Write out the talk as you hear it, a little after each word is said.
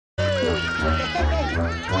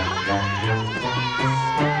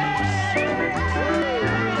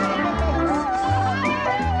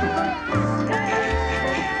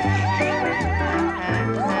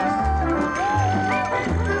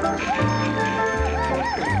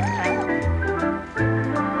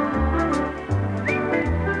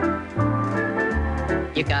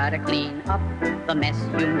You gotta clean up the mess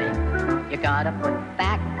you make. You gotta put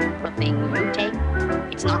back the thing you take.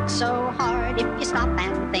 It's not so hard if you stop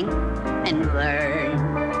and think and learn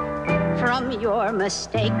from your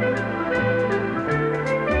mistake.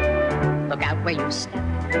 Look out where you step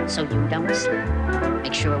so you don't slip.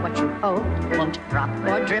 Make sure what you hold won't drop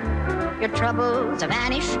or drip. Your troubles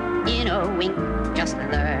vanish in a wink. Just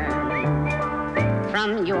learn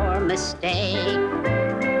from your mistake.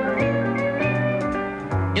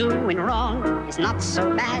 Doing wrong is not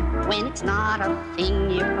so bad when it's not a thing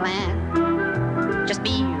you plan. Just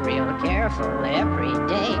be real careful every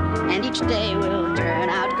day, and each day will turn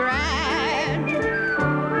out grand.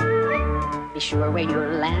 Be sure where you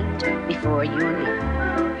land before you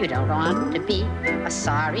leave. You don't want to be a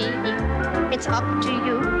sorry heap. It's up to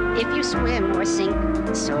you if you swim or sink,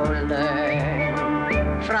 so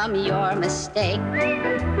learn from your mistake.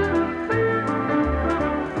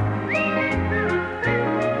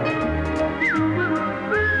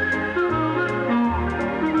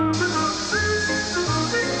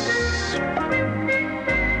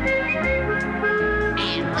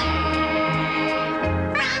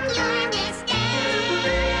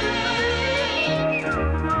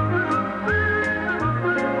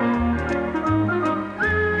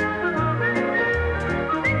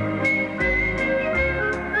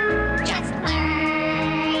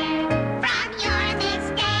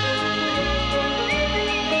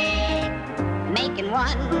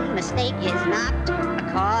 Mistake is not a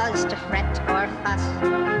cause to fret or fuss.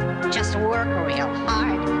 Just work real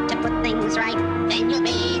hard to put things right, then you'll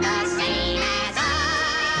be the same as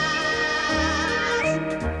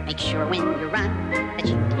us. Make sure when you run that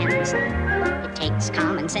you can stop. It takes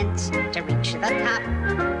common sense to reach the top,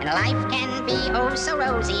 and life can be oh so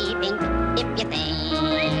rosy pink